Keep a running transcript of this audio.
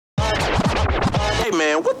Hey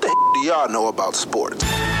man, what the do y'all know about sports?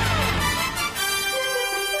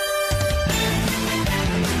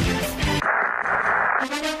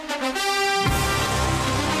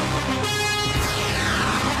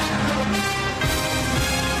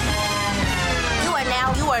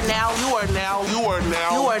 You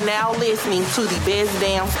are now listening to the Best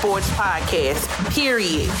Damn Sports Podcast.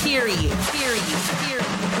 Period.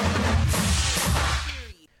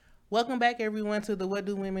 Welcome back, everyone, to the What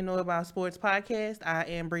Do Women Know About Sports Podcast. I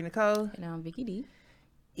am Bree Nicole. And I'm Vicky D.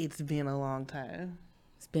 It's been a long time.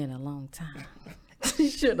 It's been a long time.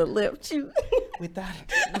 Should have left you. Without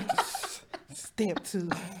step two.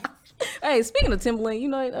 Hey, speaking of Timbaland, you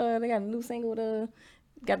know they got a new single with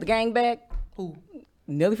got the gang back. Who?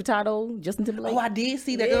 Nelly Furtado, Justin Timberlake. Oh, I did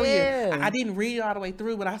see that earlier. I didn't read it all the way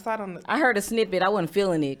through, but I saw it on the... I heard a snippet. I wasn't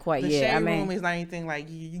feeling it quite yet. The Shade Room is not anything like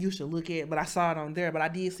you should look at, but I saw it on there. But I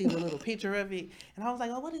did see the little picture of it, and I was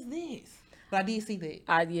like, oh, what is this? But I did see that.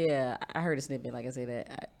 I heard a snippet. Like I said,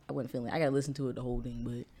 that I wasn't feeling it. I got to listen to it the whole thing,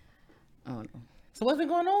 but I don't know. So what's been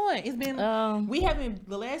going on? It's been we haven't.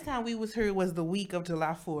 The last time we was here was the week of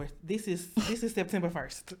July 4th. This is September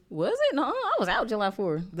 1st. Was it? No, I was out July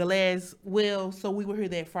 4th. So we were here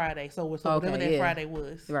that Friday. So whatever that Friday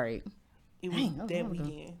was. Right. It was that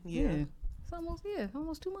weekend. Yeah. It's almost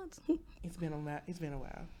 2 months. It's been a while. What's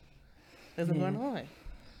been going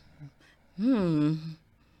on?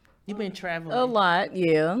 You've been traveling a lot.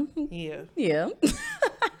 Yeah.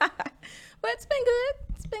 But it's been good.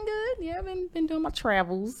 Yeah, I've been doing my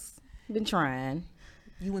travels. Been trying.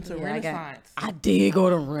 You went to Renaissance. I did go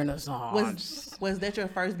to Renaissance. Was that your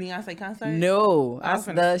first Beyonce concert? No.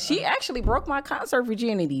 She actually broke my concert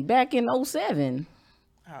virginity back in 2007.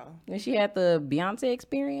 Oh. And she had the Beyonce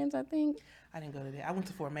experience, I think. I didn't go to that. I went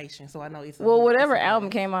to Formation, so I know it's... whatever album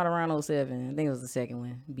came out around 2007. I think it was the second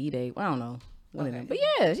one. B-Day. I don't know. One of them. But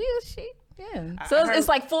yeah, yeah. So it's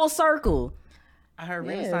like full circle. I heard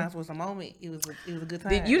Renaissance was a moment. It was a good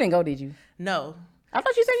time. You didn't go, did you? No. I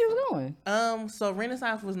thought you said you was going. So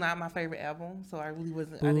Renaissance was not my favorite album, so I really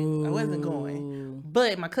wasn't. I wasn't going.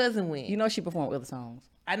 But my cousin went. You know she performed other songs.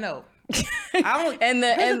 I know.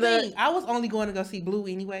 I was only going to go see Blue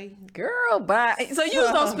anyway. Girl, bye. So you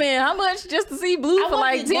was gonna spend how much just to see Blue for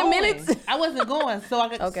like 10 minutes? I wasn't going, so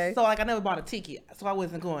I never bought a ticket, so I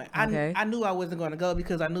wasn't going. I knew I wasn't going to go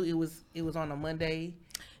because I knew it was on a Monday.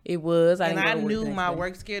 It was. I knew my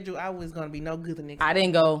work schedule. I was going to be no good the next day. I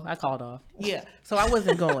didn't go. I called off. Yeah. So I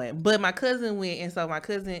wasn't going. But my cousin went. And so my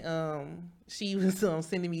cousin, she was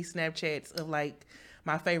sending me Snapchats of like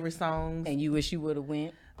my favorite songs. And you wish you would have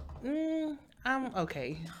went? I'm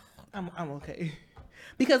okay. I'm okay.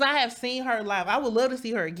 Because I have seen her live. I would love to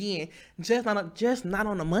see her again. Just not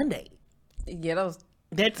on a Monday. Yeah,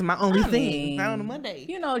 that's my only thing. Not on a Monday.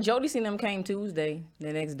 You know, Jody seen them came Tuesday,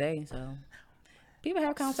 the next day, so... People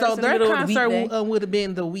have concerts. So their concert would have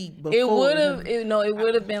been the week before. It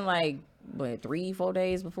would have been like 3-4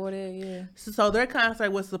 days before that. Yeah. So their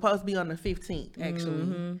concert was supposed to be on the 15th,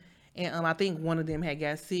 actually, and I think one of them had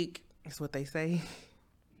got sick. That's what they say.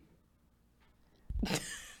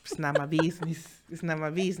 It's not my business.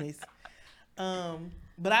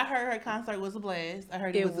 But I heard her concert was a blast. I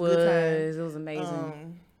heard it was a good time. It was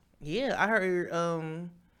amazing. Yeah, I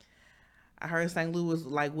heard St. Louis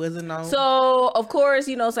wasn't known. So of course,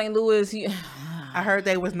 St. Louis. I heard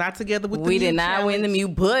they was not together with the We did not win the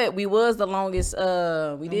Mute, but we was the longest.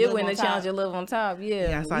 We did win the challenge of Love on Top.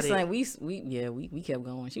 Yeah, I saw that. We kept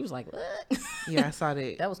going. She was like, "What?" Yeah, I saw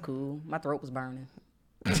that. That was cool. My throat was burning.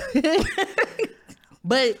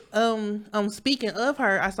 But speaking of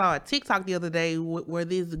her, I saw a TikTok the other day where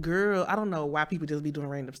this girl, I don't know why people just be doing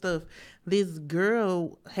random stuff. This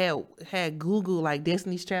girl had Google like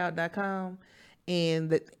destiny'schild.com and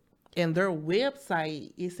their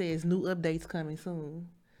website, it says new updates coming soon.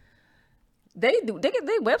 They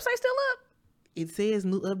website still up? It says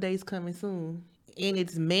new updates coming soon. And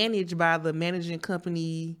it's managed by the managing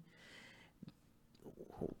company.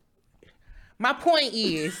 My point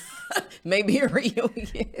is maybe a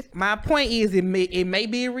reunion. My point is it may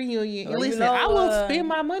be a reunion. Well, listen, I will spend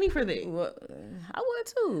my money for that. Well, I would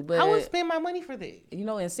too, but I would spend my money for that.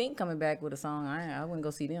 NSYNC coming back with a song. I wouldn't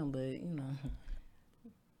go see them, but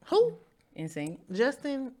who? NSYNC.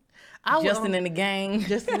 Justin and the gang.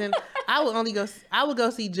 I would go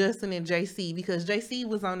see Justin and JC because JC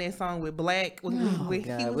was on that song with Black. With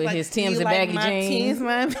his Timbs and baggy jeans.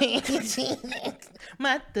 My baggy jeans,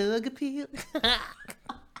 my thug appeal.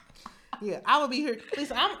 Yeah, I would be here.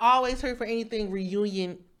 Listen, I'm always here for anything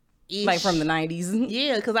reunion-ish. Like from the 90s.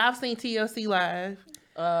 Yeah, because I've seen TLC live.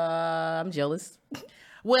 I'm jealous.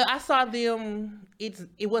 Well, I saw them.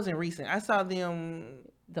 It wasn't recent. I saw them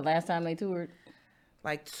the last time they toured.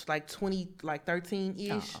 like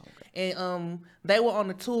 13-ish. Oh, okay. And they were on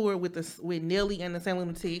the tour with Nelly and the Saint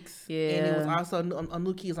Lunatics. Yeah. And it was also a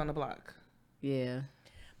New Kids on the Block. Yeah.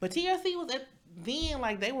 But TLC was then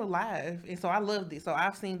like they were live, and so I loved it. So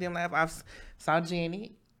I've seen them live. I've saw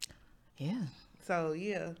Janet. Yeah. So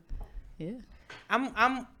yeah. Yeah.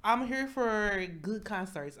 I'm here for good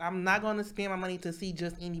concerts. I'm not going to spend my money to see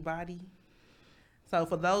just anybody. So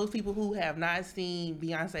for those people who have not seen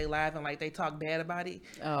Beyonce live and like they talk bad about it,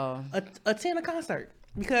 attend a concert,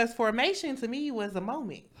 because Formation to me was a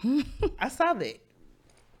moment. I saw that.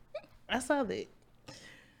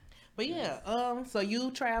 But yeah, so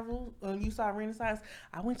you traveled, you saw Renaissance.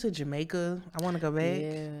 I went to Jamaica. I want to go back.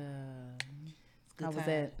 Yeah. How was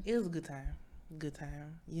that? It was a good time. Good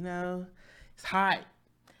time. You know, it's hot.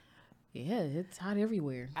 Yeah, it's hot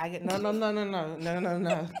everywhere. I get no.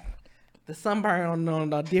 The sunburn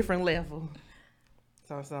on a different level.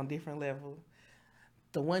 So it's on a different level.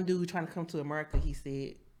 The one dude trying to come to America, he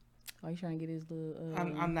said, "Are you trying to get his little?"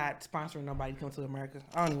 I'm not sponsoring nobody to come to America.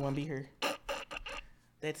 I don't even want to be here.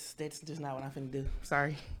 That's just not what I'm finna do.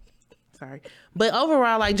 Sorry. But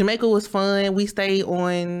overall, like Jamaica was fun. We stayed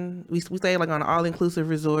we stayed like on an all-inclusive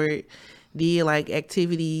resort. Did like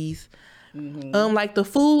activities. Mm-hmm. Like the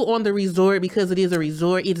food on the resort, because it is a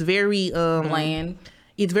resort, it's very bland.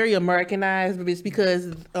 It's very Americanized, but it's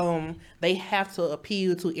because they have to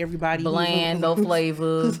appeal to everybody. Bland, no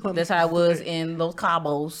flavor. That's how it was in Los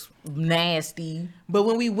Cabos. Nasty. But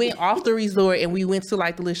when we went off the resort and we went to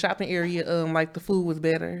like the little shopping area, like the food was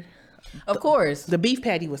better. Of course. The beef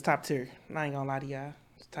patty was top tier. I ain't gonna lie to y'all.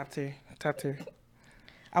 Top tier.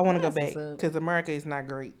 I want to go back because America is not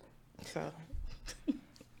great. So,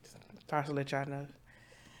 try to let y'all know.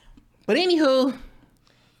 But anywho,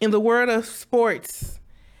 in the world of sports,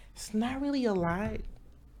 it's not really a lot.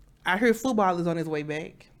 I heard football is on its way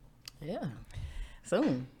back. Yeah.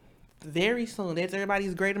 Soon. Very soon. That's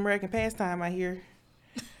everybody's great American pastime, I hear.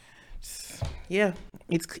 Yeah.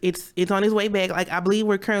 It's on its way back. Like, I believe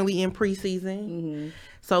we're currently in preseason. Mm-hmm.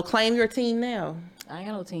 So claim your team now. I ain't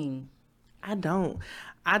got no team. I don't.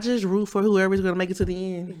 I just root for whoever's going to make it to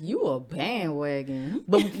the end. You a bandwagon.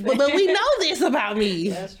 But we know this about me.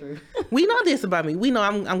 That's true. We know this about me. We know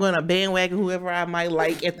I'm going to bandwagon whoever I might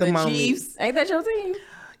like at the moment. Chiefs. Ain't that your team?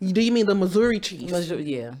 Do you mean the Missouri Chiefs?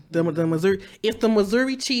 Yeah. The Missouri. If the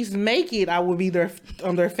Missouri Chiefs make it, I will be their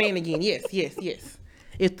fan again. Yes.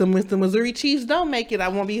 If the Missouri Chiefs don't make it, I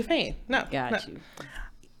won't be a fan. No. Got you.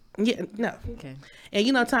 Yeah, no. Okay. And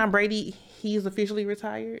you know Tom Brady, he's officially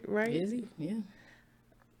retired, right? Is he? Yeah.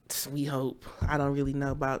 We hope. I don't really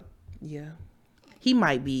know about, yeah. He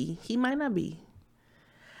might be. He might not be.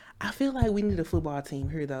 I feel like we need a football team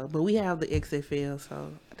here, though. But we have the XFL,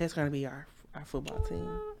 so that's going to be our football team.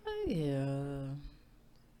 Yeah,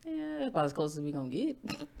 that's about as close as we going to get.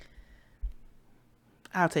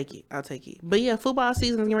 I'll take it. But yeah, football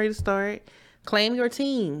season is getting ready to start. Claim your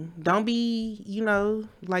team. Don't be,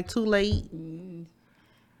 like too late.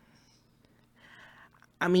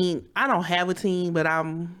 I mean, I don't have a team, but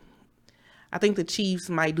I think the Chiefs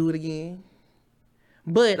might do it again.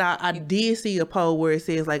 But I did see a poll where it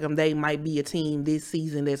says like they might be a team this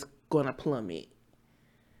season that's gonna plummet.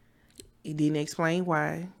 It didn't explain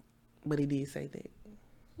why, but it did say that.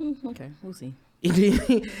 Okay, we'll see.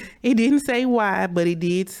 It didn't say why, but it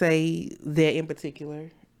did say that in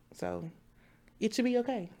particular. So it should be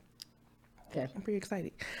okay. Okay. I'm pretty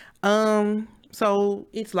excited. So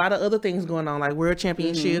it's a lot of other things going on, like World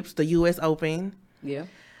Championships, the U.S. Open. Yeah.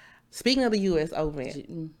 Speaking of the U.S.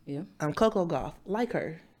 Open, yeah. Coco Gauff, like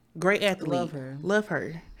her, great athlete. Love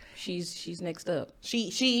her. She's next up. She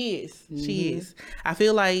is. Mm-hmm. She is. I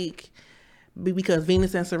feel like because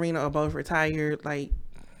Venus and Serena are both retired, like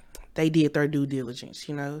they did their due diligence.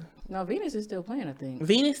 No, Venus is still playing. I think.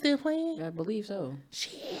 Venus still playing? I believe so.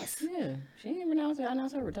 She is. Yeah, she didn't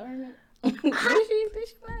announce her retirement. Did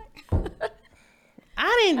she play?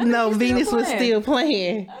 I didn't know Venus was still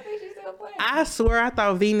playing. I think she's still playing. I swear I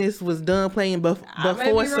thought Venus was done playing before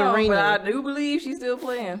wrong, Serena. But I do believe she's still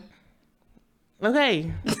playing.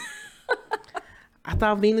 Okay. I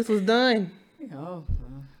thought Venus was done. Oh.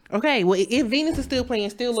 Okay, well, if Venus is still playing,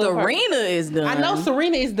 Serena is done. I know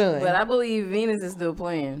Serena is done. But I believe Venus is still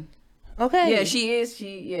playing. Okay. Yeah, she is.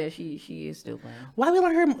 She is still playing. Why we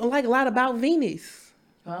don't hear like a lot about Venus?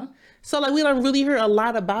 Huh? So like we don't really hear a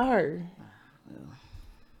lot about her.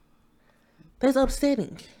 That's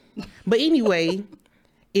upsetting. But anyway,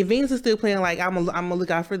 if Venus is still playing, like I'm gonna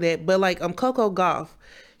look out for that. But like Coco Gauff,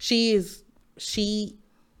 she's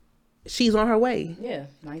on her way. Yeah,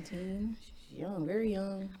 19. young, very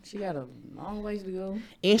young. She got a long ways to go.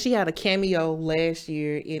 And she had a cameo last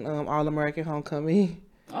year in All American Homecoming.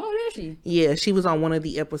 Oh, did she? Yeah, she was on one of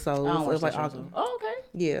the episodes. I don't watch like, that show. Oh, okay.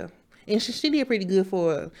 Yeah, and she did pretty good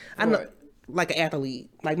for I know, like an athlete.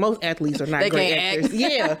 Like most athletes are not great actors.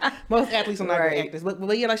 Yeah, most athletes are not great actors.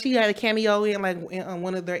 But yeah, like she had a cameo in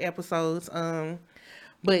one of their episodes.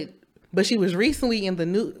 But she was recently in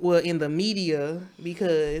the media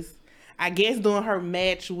because I guess during her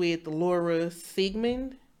match with Laura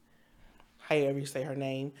Sigmund, however you say her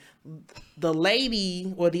name, the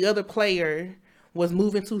lady or the other player was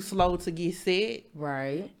moving too slow to get set.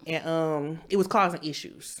 Right. And it was causing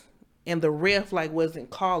issues. And the ref wasn't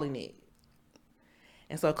calling it.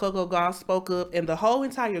 And so Coco Gauff spoke up and the whole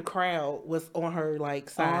entire crowd was on her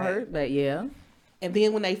side. On her, but yeah. And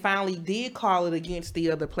then when they finally did call it against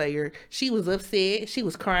the other player, she was upset. She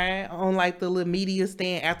was crying on the little media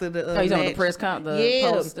stand after the match. On the press conference,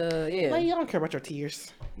 the post, yeah. I don't care about your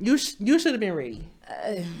tears. You should have been ready.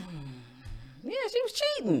 Yeah, she was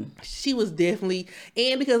cheating. She was definitely,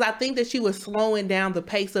 and because I think that she was slowing down the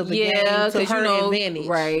pace of the game to her advantage.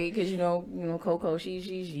 Right, because Coco,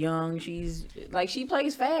 she's young. She's she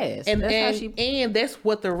plays fast, and that's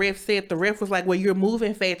what the ref said. The ref was like, "Well, you're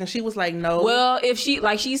moving fast," and she was like, "No." Well, if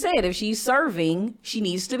she's serving, she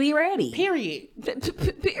needs to be ready. Period.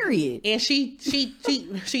 Period. And she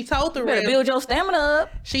told the ref, build your stamina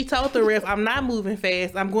up. She told the ref, "I'm not moving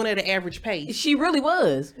fast. I'm going at an average pace." She really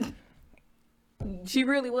was. She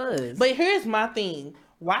really was. But here's my thing.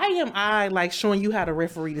 Why am I showing you how to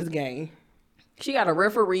referee this game? She got a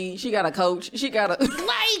referee. She got a coach. She got a...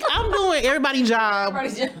 I'm doing everybody's job.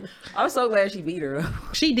 I'm so glad she beat her.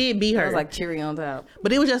 She did beat her. It was cherry on top.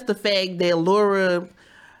 But it was just the fact that Laura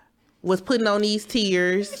was putting on these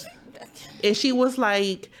tears. And she was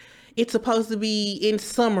like, it's supposed to be in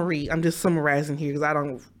summary. I'm just summarizing here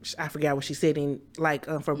because I forgot what she said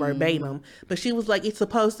for verbatim. But she was like, it's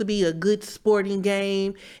supposed to be a good sporting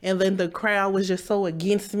game. And then the crowd was just so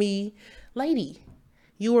against me. Lady,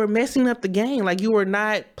 you were messing up the game. You were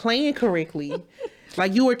not playing correctly.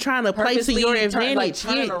 You were trying to play to your advantage.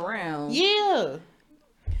 Turn around. Yeah.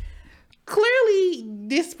 Clearly,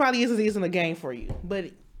 this probably isn't a game for you.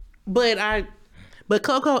 But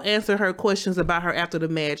Coco answered her questions about her after the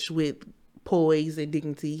match with poise and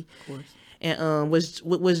dignity. Of course. And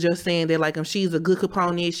was just saying that she's a good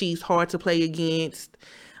opponent, she's hard to play against.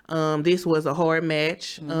 This was a hard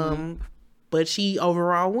match. But she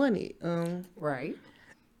overall won it. Right.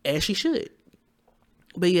 As she should.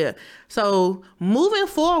 But yeah. So moving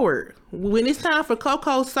forward, when it's time for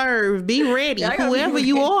Coco serve, be ready. Whoever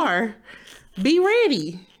you are, be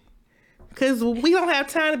ready. Because we don't have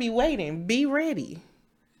time to be waiting. Be ready.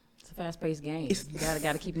 It's a fast-paced game. You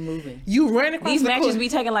gotta keep it moving. You run across these matches be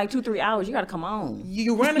taking 2-3 hours. You gotta come on.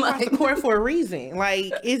 You run across the court for a reason.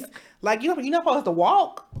 It's you're not supposed to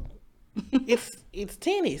walk. It's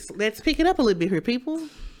tennis. Let's pick it up a little bit here, people.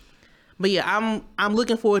 But yeah, I'm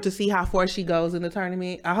looking forward to see how far she goes in the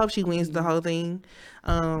tournament. I hope she wins the whole thing.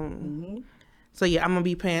 So yeah, I'm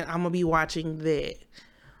gonna be watching that.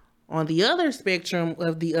 On the other spectrum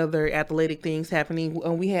of the other athletic things happening,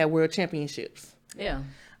 we had World Championships. Yeah.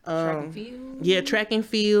 Track and field. Yeah, track and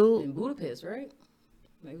field. In Budapest, right?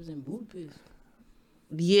 It was in Budapest.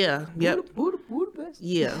 Yeah. Yep. Budapest.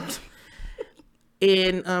 Yeah.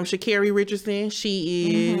 And Sha'Carri Richardson,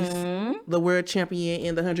 she is the world champion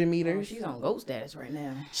in the 100 meters. Oh, she's on GOAT status right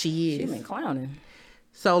now. She is. She's been clowning.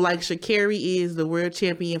 So Sha'Carri is the world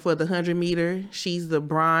champion for the 100 meter. She's the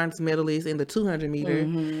bronze medalist in the 200 meter.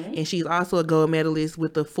 And she's also a gold medalist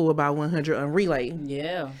with the 4x100 on relay.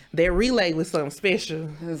 Yeah. That relay was something special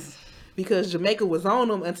because Jamaica was on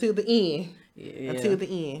them until the end. Yeah. Until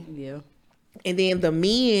the end. Yeah. And then the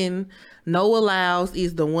men, Noah Lyles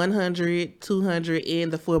is the 100, 200,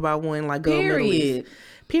 and the 4x1 gold medalist.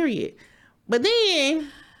 Period. But then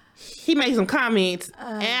he made some comments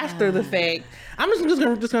after the fact. I'm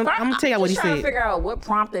gonna tell you what he said. I'm trying to figure out what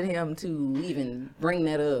prompted him to even bring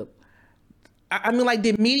that up. I mean,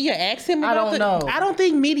 did media ask him about I don't know. I don't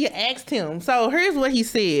think media asked him. So here's what he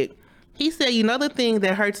said. He said, the thing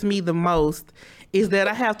that hurts me the most is that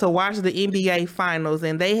I have to watch the NBA finals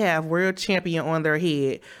and they have world champion on their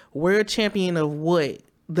head. World champion of what?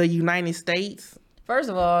 The United States? First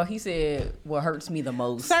of all, he said, what hurts me the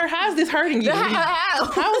most. Sir, how's this hurting you?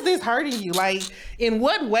 How is this hurting you? In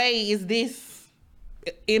what way is this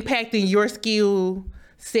impacting your skill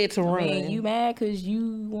set to run? I mean, you mad because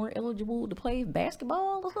you weren't eligible to play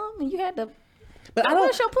basketball or something? You had to... But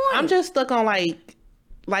what's your point? I'm just stuck on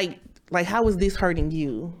how is this hurting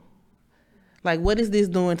you? What is this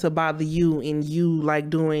doing to bother you in you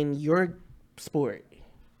doing your sport?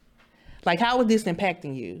 Like, how is this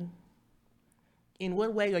impacting you? In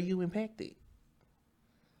what way are you impacted?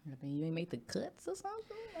 I mean, you ain't make the cuts or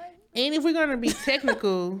something? And if we're going to be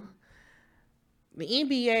technical, the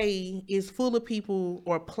NBA is full of people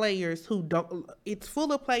or players who don't... It's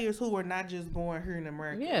full of players who are not just born here in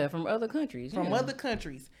America. Yeah, from other countries. From other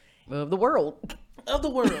countries. Of the world. Of the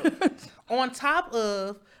world. On top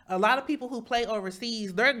of a lot of people who play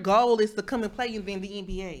overseas, their goal is to come and play in the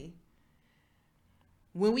NBA.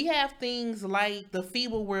 When we have things like the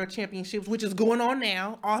FIBA World Championships, which is going on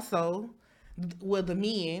now also with the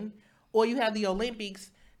men, or you have the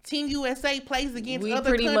Olympics, Team USA plays against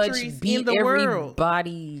other countries in the world.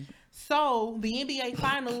 So the NBA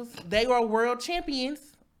Finals, they are world champions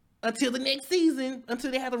until the next season,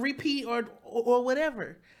 until they have a repeat or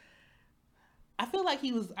whatever. I feel like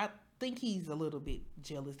I think he's a little bit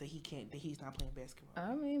jealous that he's not playing basketball.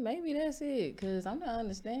 I mean, maybe that's it, because I'm not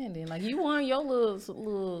understanding. Like, you won your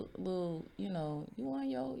little, you know, you won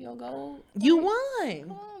your goal. You won.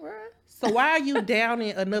 Come on, bro. So why are you down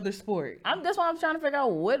in another sport? That's why I'm trying to figure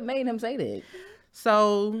out what made him say that.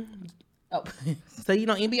 So you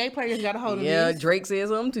know, NBA players got a hold of this. Yeah, Drake said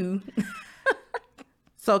something too.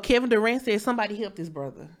 So Kevin Durant said somebody help this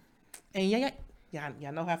brother. And y'all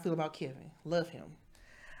know how I feel about Kevin. Love him.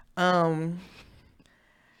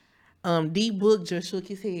 D Book just shook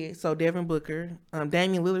his head. So Devin Booker,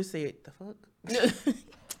 Damian Lillard said, "The fuck."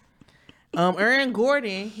 Aaron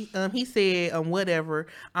Gordon, he said, "Whatever.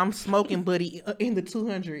 I'm smoking, buddy, in the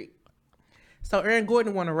 200." So Aaron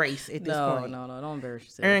Gordon won a race at this point. No, don't embarrass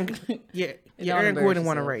yourself. Aaron Gordon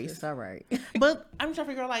won a race. It's all right. But I'm trying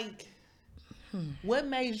to figure out, like, what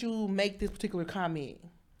made you make this particular comment?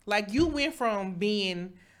 Like, you went from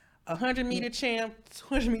being a 100-meter champ,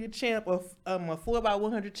 200-meter champ, or a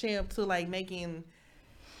 4x100 champ to, like, making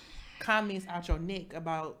comments out your neck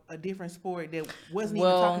about a different sport that wasn't even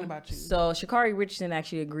talking about you. So Sha'Carri Richardson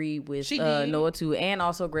actually agreed with Noah too, and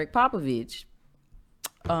also Greg Popovich.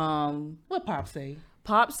 What Pop say?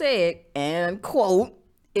 Pop said, and quote,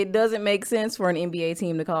 "It doesn't make sense for an NBA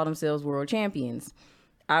team to call themselves world champions.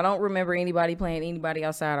 I don't remember anybody playing anybody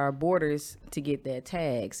outside our borders to get that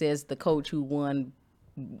tag," says the coach who won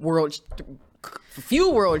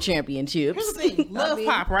few world championships. Here's the thing. Love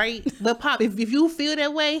Pop, right? Love Pop. If you feel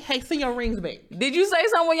that way, hey, send your rings back. Did you say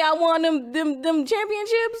something when y'all won them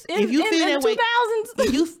championships in the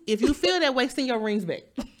 2000s? If you feel that way, send your rings back.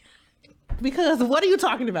 Because what are you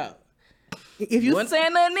talking about? If you wasn't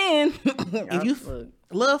saying nothing then. If you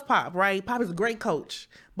love Pop, right? Pop is a great coach.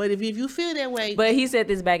 But if you feel that way... But he said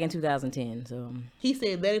this back in 2010, so... He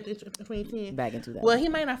said that in 2010? Back in 2010. Well, he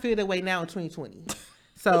might not feel that way now in 2020.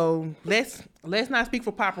 So let's not speak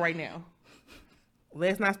for Pop right now.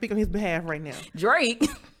 Let's not speak on his behalf right now. Drake.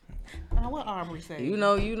 What Aubrey say? You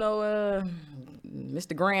know,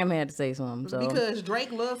 Mr. Graham had to say something. So. Because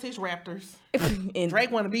Drake loves his Raptors. And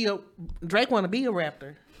Drake want to be a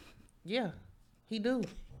Raptor. Yeah, he do.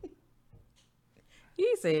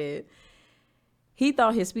 He said he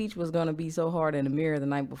thought his speech was going to be so hard in the mirror the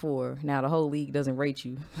night before. Now the whole league doesn't rate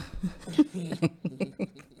you.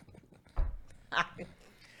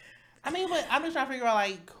 I mean, but I'm just trying to figure out,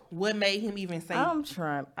 like, what made him even say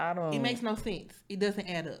it makes no sense. It doesn't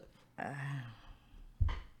add up.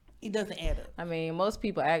 It doesn't add up. I mean, most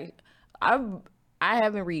people I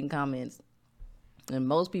have been reading comments, and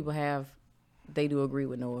most people they do agree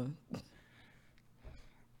with Noah.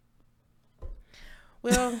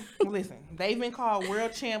 Well, listen, they've been called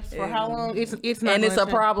world champs for how long? It's not, and it's a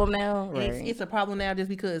problem now. Right? It's a problem now just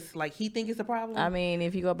because, like, he think it's a problem. I mean,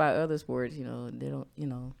 if you go by other sports, they don't,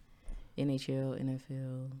 NHL,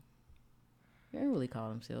 NFL, they don't really call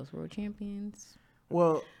themselves world champions.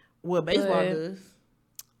 Well, baseball does.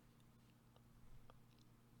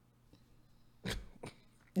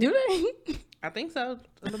 Do they? I think so.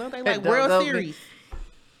 Don't they like World Series?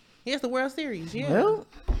 Yes, the World Series. Yeah. Well.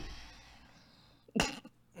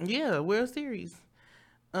 Yeah, World Series.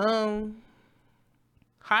 Hockey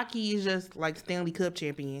is just like Stanley Cup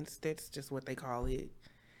champions. That's just what they call it.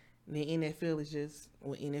 And the NFL is just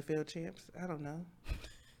NFL champs. I don't know.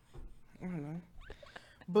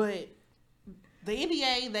 But the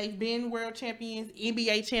NBA, they've been world champions,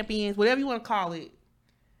 NBA champions, whatever you want to call it.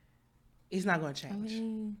 It's not going to change. I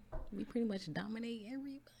mean, we pretty much dominate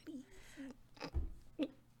everybody.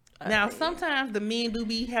 Now, sometimes the men do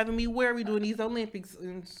be having me worried during these Olympics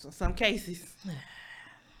in some cases.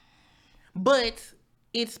 But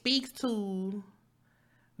it speaks to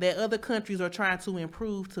that other countries are trying to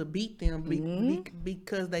improve to beat them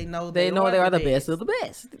because they know they are the best of the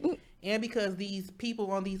best. And because these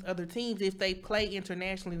people on these other teams, if they play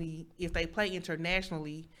internationally,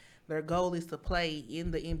 Their goal is to play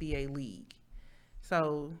in the NBA league.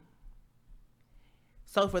 So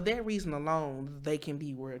for that reason alone, they can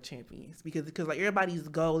be world champions because like everybody's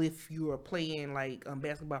goal, if you are playing like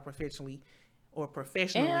basketball professionally or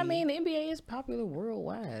professionally, And I mean, the NBA is popular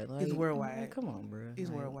worldwide. Like, it's worldwide. Like, come on, bro. It's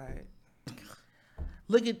like, worldwide.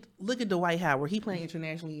 Look at Dwight Howard. He playing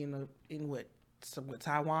internationally in what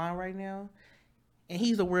Taiwan right now, and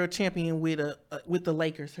he's a world champion with the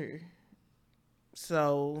Lakers here.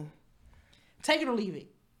 So take it or leave it.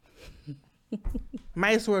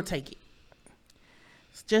 Might as well take it.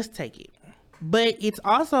 Just take it. But it's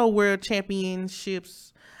also world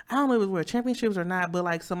championships. I don't know if it's world championships or not, but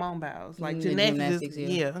like Simone Biles, like gymnastics,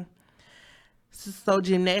 yeah. So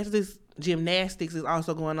gymnastics is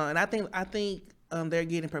also going on, and I think they're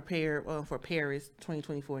getting prepared for Paris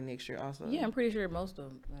 2024 next year also. Yeah, I'm pretty sure most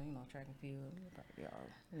of them, track and field,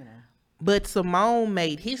 But Simone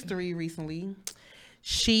made history recently.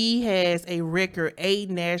 She has a record 8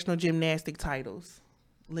 national gymnastic titles.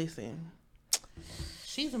 Listen,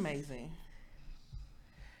 she's amazing.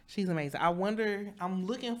 She's amazing. I'm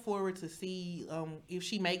looking forward to see if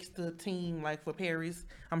she makes the team like for Paris.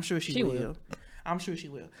 I'm sure she will. I'm sure she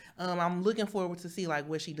will. I'm looking forward to see like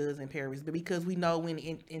what she does in Paris, but because we know when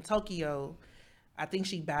in Tokyo, I think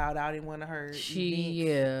she bowed out in one of her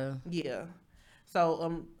events. Yeah.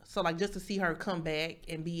 So like just to see her come back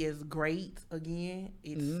and be as great again,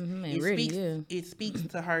 it speaks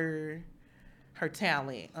to her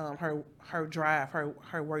talent, her drive,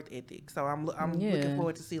 her work ethic. So I'm looking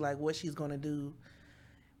forward to see like what she's gonna do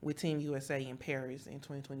with Team USA in Paris in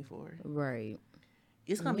 2024. Right.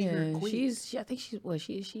 It's gonna be her quick. I think she's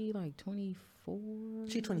like 24.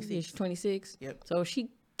 She's 26. Yeah, she's 26. Yep. So she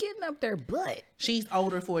getting up there, but she's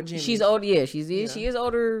older for a gymnast. She's old. Yeah, she is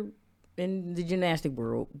older in the gymnastic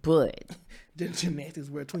world, but the gymnastics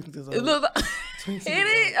world 26 is old. It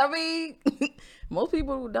is. I mean, most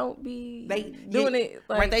people don't be doing it.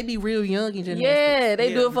 Like, right, they be real young in gymnastics. Yeah,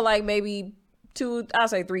 they do it for like maybe 3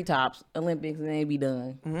 tops Olympics, and they be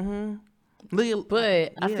done. Mm-hmm.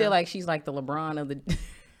 But I feel like she's like the LeBron of the.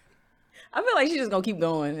 I feel like she's just gonna keep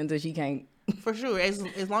going until she can't. For sure, as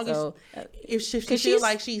long as if she feels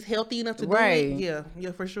like she's healthy enough to do it,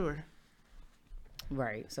 yeah, for sure.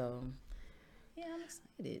 Right. So, yeah, I'm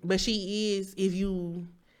excited. But she is, if you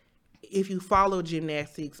follow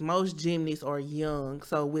gymnastics, most gymnasts are young.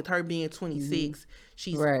 So with her being 26,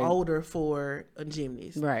 she's older for a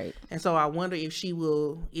gymnast. Right. And so I wonder if she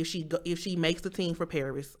makes the team for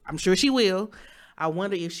Paris. I'm sure she will. I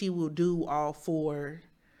wonder if she will do all 4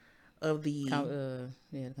 of the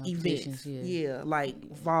events. Yeah, like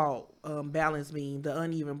vault, balance beam, the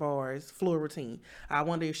uneven bars, floor routine. I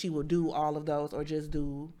wonder if she will do all of those or just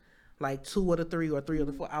do like 2 of the 3 or 3 of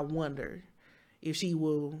the 4. I wonder if she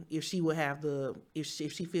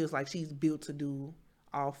feels like she's built to do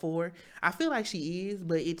all 4. I feel like she is,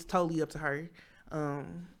 but it's totally up to her.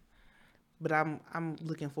 But I'm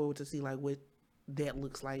looking forward to see like what that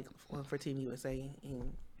looks like for Team USA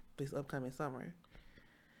in this upcoming summer.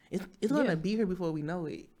 It's gonna be here before we know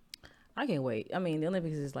it. I can't wait. I mean, the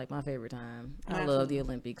Olympics is like my favorite time. I love the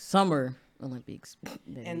Olympics, Summer Olympics.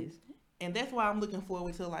 And that's why I'm looking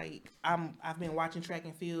forward to like I've been watching track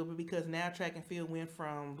and field, but because now track and field went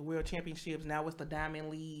from the World Championships, now it's the Diamond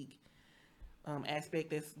League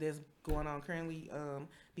aspect that's going on currently,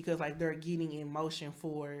 because like they're getting in motion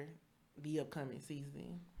for the upcoming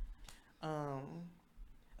season. A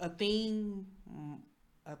thing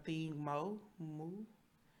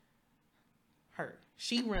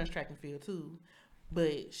she runs track and field too,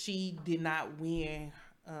 but she did not win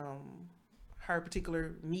her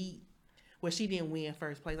particular meet. Well, she didn't win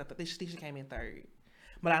first place. I think she came in 3rd.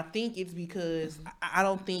 But I think it's because I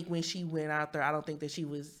don't think when she went out there, I don't think that she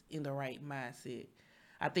was in the right mindset.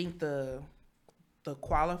 I think the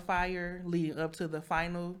qualifier leading up to the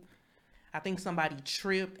final, I think somebody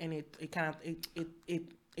tripped and it kind of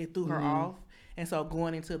threw her off. And so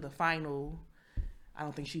going into the final, I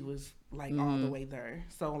don't think she was like all the way there.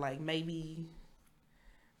 So like maybe,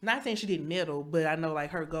 not saying she didn't medal, but I know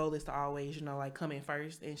like her goal is to always like come in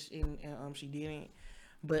first, and she didn't.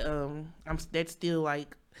 But that's still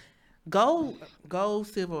like gold,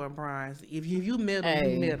 silver, and bronze. If you medal,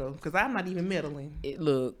 you medal. Because I'm not even medaling.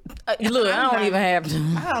 Look, I don't even have to.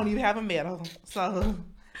 I don't even have a medal, so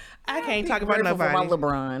I can't talk about nobody. For my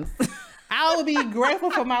LeBrons. I would be grateful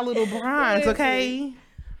for my little bronze, okay?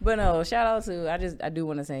 But no, shout out to I do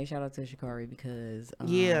want to say shout out to Sha'Carri because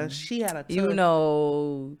she had a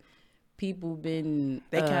tough, people been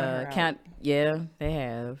they counted they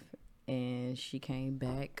have, and she came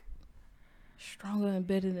back stronger and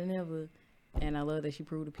better than ever, and I love that she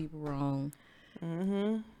proved the people wrong.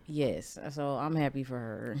 Mm-hmm. Yes, so I'm happy for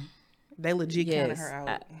her. They legit counted Yes, her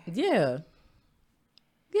out.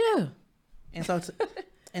 yeah. And so,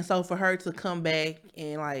 and so for her to come back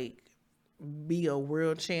and like be a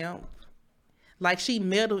world champ, like she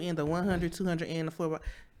medaled in the 100, 200, and the 4x.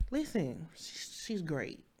 Listen, she's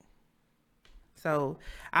great. So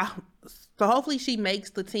so hopefully she makes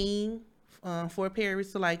the team for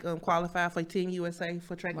Paris to like qualify for Team USA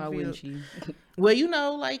for track Why and wouldn't field. she? Well, you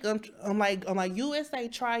know, like on USA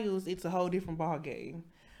trials, it's a whole different ball game.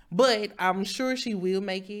 But I'm sure she will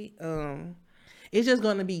make it. It's just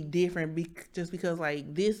gonna be different, just because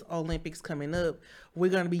like this Olympics coming up,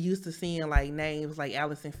 we're gonna be used to seeing like names like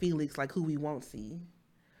Allison Felix, like who we won't see,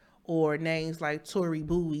 or names like Tori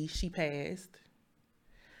Bowie. She passed.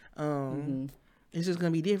 It's just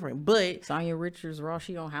gonna be different. But Sonya Richards-Ross,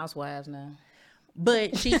 she on Housewives now.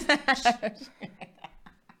 but she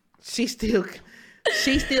still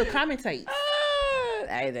commentates.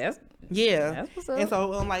 Hey, that's Yeah, what's up. and so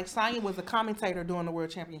like Sonya was a commentator during the World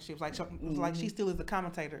Championships. Like she still is a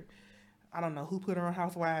commentator. I don't know who put her on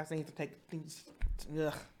Housewives. They need to take things.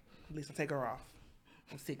 Ugh, at least take her off.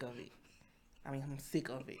 I'm sick of it. I'm sick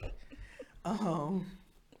of it.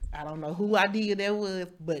 I don't know who idea that was,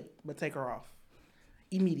 but take her off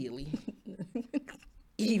immediately.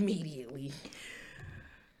 Immediately.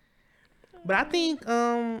 But I think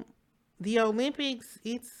the Olympics,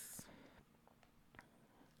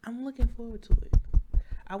 I'm looking forward to it.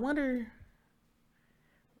 I wonder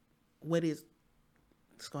what it's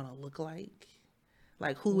going to look like.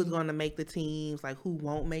 Like, who is going to make the teams? Like, who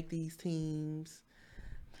won't make these teams?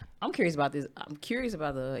 I'm curious about this. I'm curious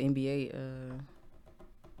about the NBA,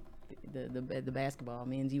 the basketball,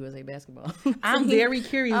 men's USA basketball. I'm very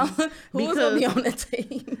curious. Who's gonna be on the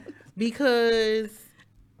team? Because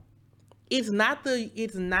it's not the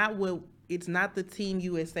Team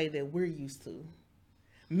USA that we're used to.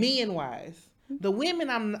 Men wise, the women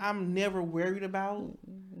I'm never worried about.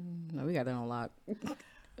 No, we got that on lock.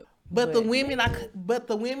 But the women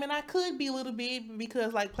I could be a little bit,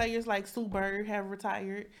 because like players like Sue Bird have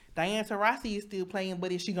retired. Diana Taurasi is still playing,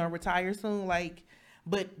 but is she gonna retire soon? Like,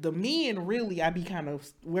 but the men really I be kind of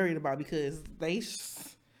worried about, because they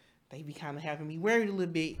be kind of having me worried a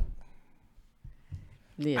little bit.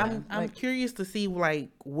 Yeah, I'm curious to see like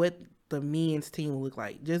what the men's team will look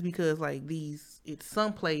like, just because like it's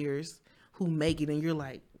some players who make it and you're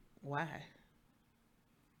like, why?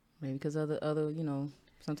 Maybe because other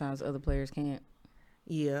sometimes other players can't.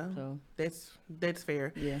 Yeah, So that's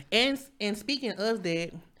fair. Yeah. And speaking of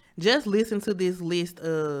that, just listen to this list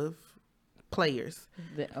of players.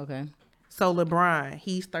 Okay. So LeBron,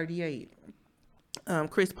 he's 38.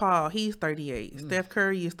 Chris Paul, he's 38. Steph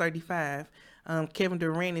Curry is 35. Kevin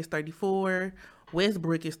Durant is 34.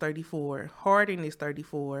 Westbrook is 34. Harden is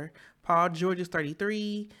 34. Paul George is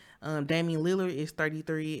 33. Damian Lillard is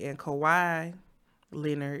 33. And Kawhi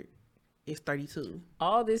Leonard is 32.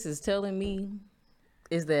 All this is telling me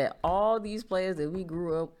is that all these players that we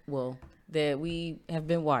grew up, that we have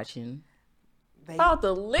been watching, about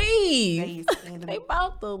to leave. They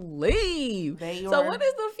about to leave. So what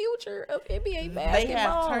is the future of NBA basketball? They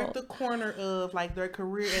have turned the corner of like their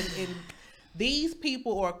career, and these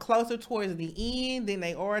people are closer towards the end than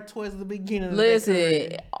they are towards the beginning of their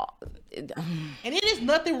career. And it is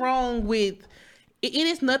nothing wrong with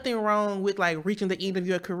like reaching the end of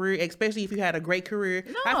your career, especially if you had a great career.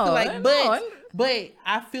 But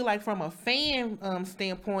I feel like from a fan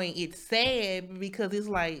standpoint, it's sad, because it's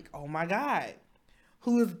like, oh my God,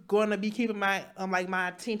 who is going to be keeping my my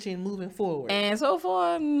attention moving forward? And so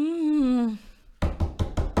far,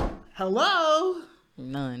 hello,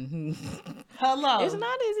 none. Hello, It's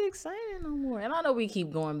not as exciting no more. And I know we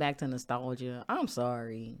keep going back to nostalgia. I'm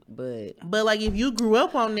sorry, but like if you grew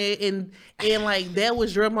up on that and like that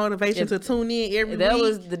was your motivation to tune in every that week,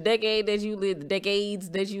 was the decades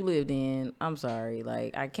that you lived in. I'm sorry,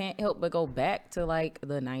 like I can't help but go back to like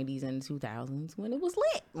the 90s and 2000s when it was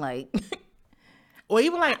lit, like. Or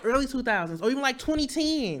even like early 2000s, or even like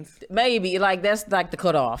 2010s. Maybe like that's like the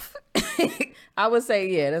cutoff. I would say,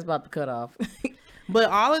 yeah, that's about the cutoff. But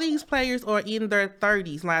all of these players are in their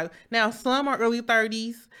 30s. Like now, some are early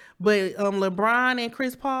 30s, but LeBron and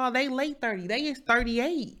Chris Paul, they late 30s. They is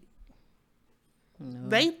 38. No.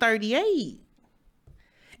 They 38.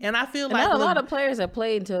 And I feel like not a lot of players have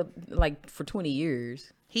played until like for 20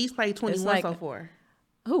 years. He's played 21 so far.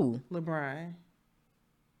 Who? LeBron.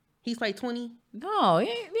 He's played 20? No,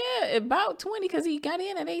 yeah, about 20, because he got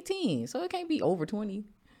in at 18. So it can't be over 20.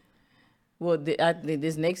 Well,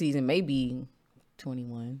 this next season may be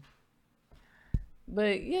 21.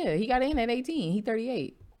 But yeah, he got in at 18. He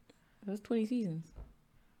 38. That's 20 seasons.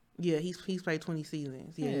 Yeah, he's played 20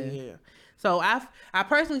 seasons. Yeah. So I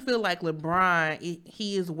personally feel like LeBron,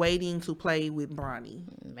 he is waiting to play with Bronny.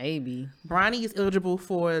 Maybe. Bronny is eligible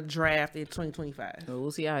for a draft in 2025. Well,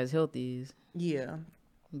 we'll see how his health is. Yeah.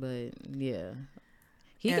 But yeah,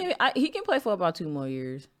 he can play for about 2 more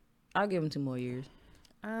years. I'll give him 2 more years.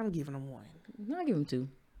 I'm giving him 1. I'll give him 2.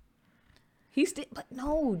 He's still, but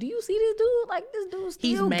no. Do you see this dude? Like this dude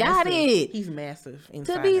still He's got massive. it. He's massive.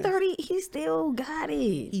 To be 30, he still got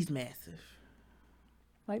it. He's massive.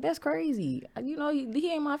 Like that's crazy. You know,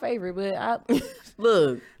 he ain't my favorite, but I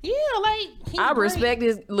look. Yeah, like I respect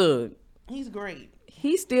his look. He's great.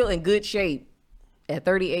 He's still in good shape at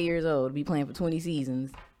 38 years old to be playing for 20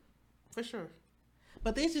 seasons. For sure.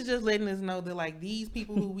 But this is just letting us know that like these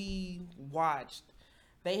people who we watched,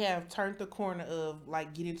 they have turned the corner of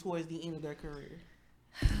like getting towards the end of their career.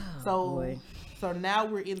 So now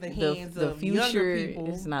we're in the hands of future. Younger people.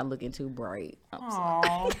 It's not looking too bright. I'm Aww.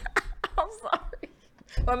 sorry. I'm sorry.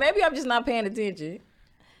 Or maybe I'm just not paying attention.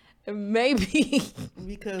 Maybe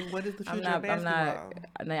Because what is the future of basketball?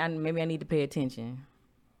 Maybe I need to pay attention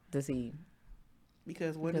to see.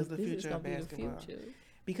 Because what is the future of be the basketball? future.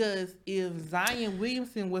 Because if Zion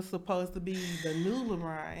Williamson was supposed to be the new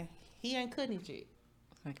LeBron, he ain't cutting it yet.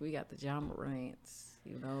 Like we got the John Morants,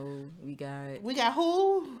 you know. We got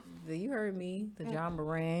who? You heard me. The John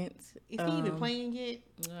Morants. Is he even playing yet?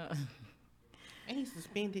 And he's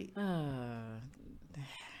suspended.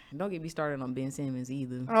 Don't get me started on Ben Simmons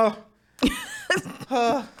either.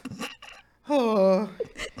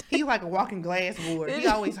 He's like a walking glass board. He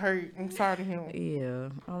always hurt. I'm sorry to him. Yeah,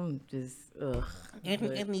 I'm just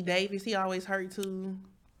Anthony Davis, he always hurt too.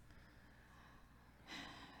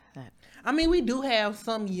 I mean, we do have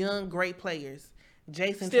some young great players.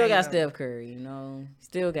 Jason still Tatum. got Steph Curry, you know.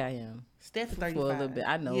 Still got him. Steph 35. For a little bit.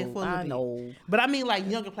 I know. Yeah, for a little know. Bit. But I mean, like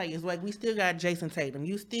younger players. Like we still got Jason Tatum.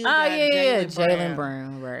 You still got Jaylen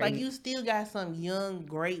Brown. Right. Like you still got some young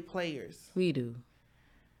great players. We do.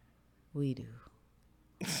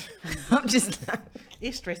 I'm just.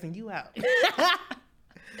 It's stressing you out.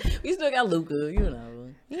 We still got Luka, you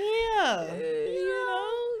know. Yeah. You know.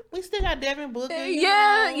 We still got Devin Booker.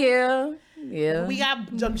 Yeah. We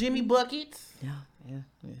got Jimmy Buckets. Yeah.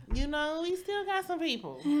 You know, we still got some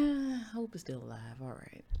people. Hope is still alive. All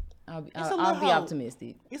right. I'll be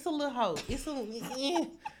optimistic. It's a little hope. It's a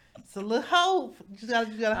little hope. You gotta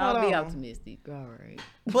hold on. I'll be optimistic. All right.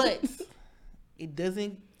 But it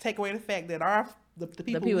doesn't take away the fact that the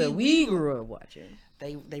people that we grew up watching,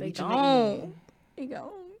 they reaching gone. They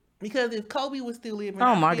gone. Because if Kobe was still living,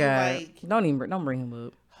 oh my God, like, don't bring him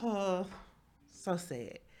up. So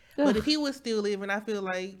sad. But if he was still living, I feel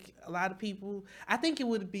like a lot of people. I think it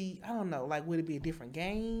would be. I don't know. Like, would it be a different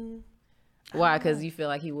game? Why? Because you feel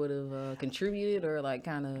like he would have contributed, or like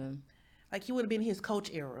kind of. Like he would have been his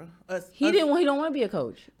coach era. He don't want to be a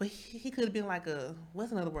coach. But he could have been like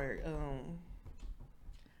what's another word?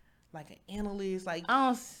 Like an analyst. Like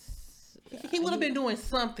he would have been doing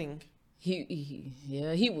something. He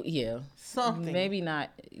something. Maybe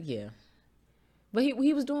not. Yeah. But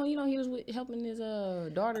he was doing, you know, he was helping his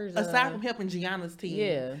daughters. Aside from helping Gianna's team,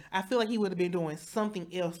 yeah, I feel like he would have been doing something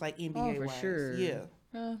else, like NBA for wise. sure. Yeah.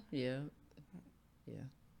 Yeah.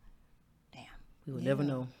 Damn, we would never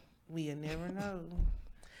know. We'll never know.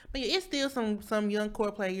 But yeah, it's still some young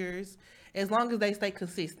core players, as long as they stay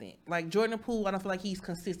consistent. Like Jordan Poole, I don't feel like he's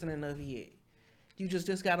consistent enough yet. You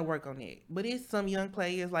just got to work on that. But it's some young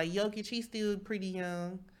players like Jokic. He's still pretty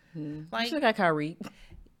young. Like still got Kyrie.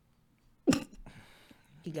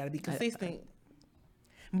 He got to be consistent.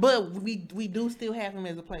 But we do still have him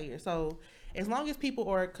as a player. So as long as people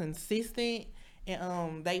are consistent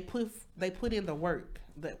and they put in the work,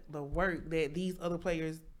 the work that these other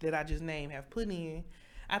players that I just named have put in,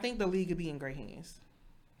 I think the league could be in great hands.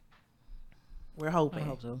 We're hoping. I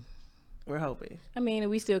hope so. We're hoping. I mean,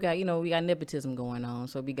 we still got, we got nepotism going on.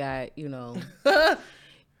 So we got, we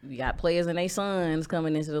got players and their sons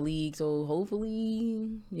coming into the league. So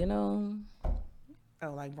hopefully,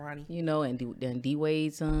 Oh, like Bronny. And D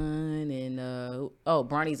Wade's son and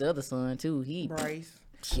Bronny's other son too. Bryce.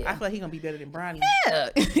 Yeah. I feel like he's gonna be better than Bronny. Yeah.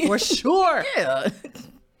 For sure. Yeah.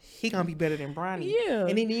 He gonna be better than Bronny. Yeah.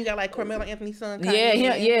 And then you got like Carmelo Anthony's son.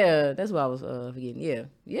 Yeah. That's what I was forgetting.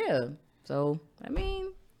 Yeah. So I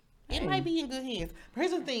mean, it might be in good hands. But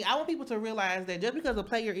here's the thing: I want people to realize that just because a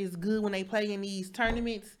player is good when they play in these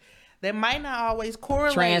tournaments, that might not always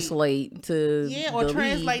translate to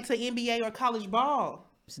translate to NBA or college ball.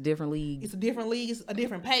 It's a different league. It's a different league. It's a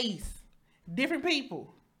different pace. Different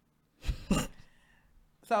people.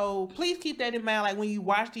 So please keep that in mind. Like when you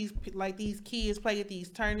watch these kids play at these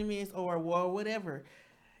tournaments or whatever,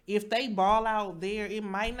 if they ball out there, it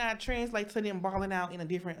might not translate to them balling out in a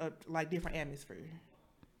different atmosphere.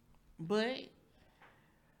 But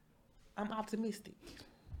I'm optimistic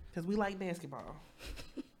because we like basketball.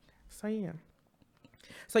 So yeah.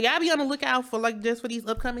 So y'all be on the lookout for just for these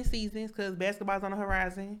upcoming seasons because basketball's on the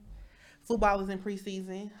horizon. Football is in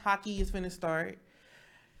preseason. Hockey is finna start.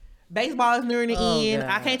 Baseball is nearing the end.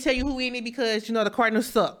 God. I can't tell you who in it because the Cardinals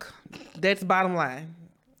suck. That's the bottom line.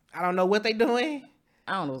 I don't know what they doing.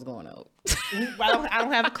 I don't know what's going on. I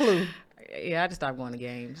don't have a clue. Yeah, I just stopped going to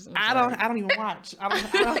games. I don't even watch. I don't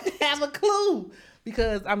have a clue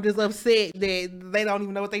because I'm just upset that they don't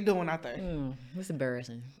even know what they're doing out there. It's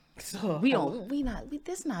embarrassing. So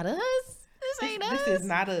This not us. This ain't us. This is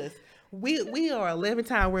not us. We are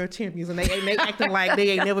 11-time world champions, and they acting like they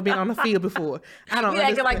ain't never been on the field before. I don't. We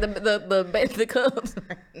acting like the Cubs.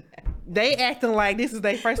 They acting like this is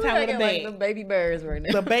their first time with a bat. Like the baby birds right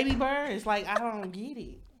now. The baby birds, I don't get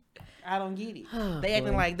it. I don't get it. They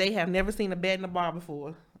acting like they have never seen a bat in a bar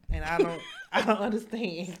before, and I don't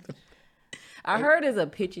understand. I heard there's a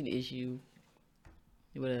pitching issue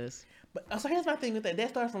with us. But so here's my thing with that. That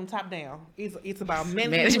starts from top down. It's about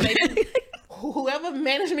management. Whoever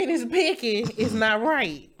management is picking is not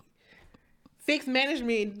right. Fix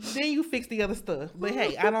management, then you fix the other stuff. But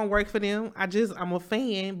hey, I don't work for them. I'm a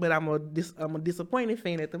fan, but I'm a disappointed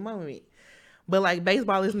fan at the moment. But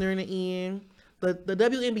baseball is nearing the end. The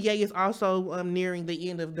WNBA is also nearing the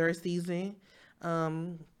end of their season.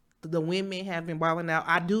 The women have been balling out.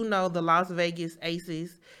 I do know the Las Vegas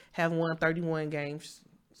Aces have won 31 games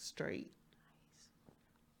straight.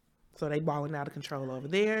 So they balling out of control over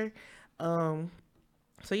there. So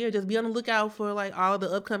yeah, just be on the lookout for all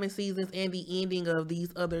the upcoming seasons and the ending of these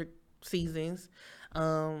other seasons.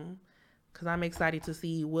 Cause I'm excited to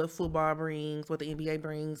see what football brings, what the NBA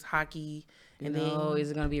brings, hockey, and then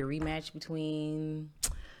is it gonna be a rematch between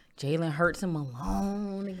Jalen Hurts and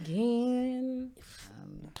Malone again?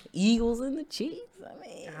 Eagles and the Chiefs.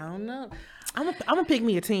 I don't know. I'm gonna pick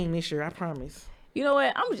me a team this year. I promise. You know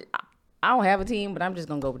what? I don't have a team, but I'm just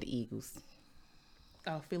gonna go with the Eagles.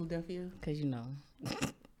 Oh, Philadelphia? Because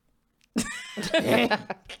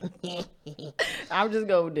I'm just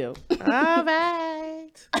going with them. All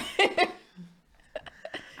right.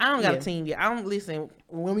 I don't got a team yet. Listen,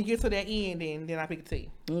 when we get to that end, then I pick a team.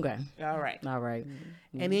 Okay. All right.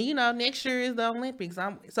 Mm-hmm. And then, next year is the Olympics.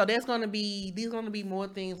 So these going to be more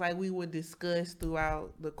things we would discuss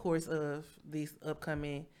throughout the course of these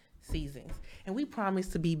upcoming seasons. And we promise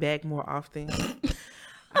to be back more often.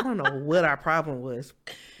 I don't know what our problem was,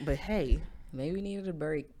 but hey. Maybe we needed a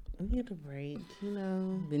break.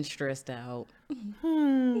 Been stressed out.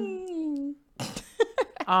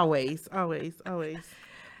 Always.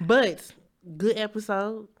 But good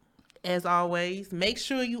episode, as always. Make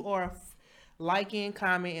sure you are liking,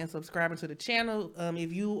 comment, and subscribing to the channel.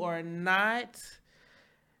 If you are not,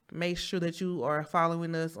 make sure that you are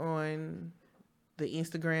following us on the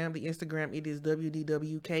Instagram, it is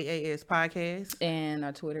WDWKAS podcast. And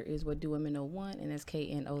our Twitter is What Do Women Know 1, and that's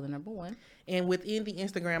KNO1. And within the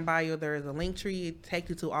Instagram bio, there is a link tree. It takes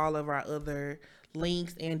you to all of our other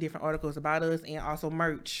links and different articles about us, and also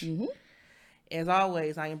merch. Mm-hmm. As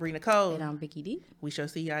always, I am Bree Nicole. And I'm Vicky D. We shall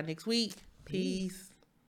see y'all next week. Peace.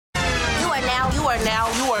 You are now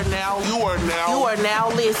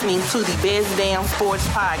listening to the Best Damn Sports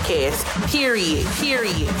Podcast. Period.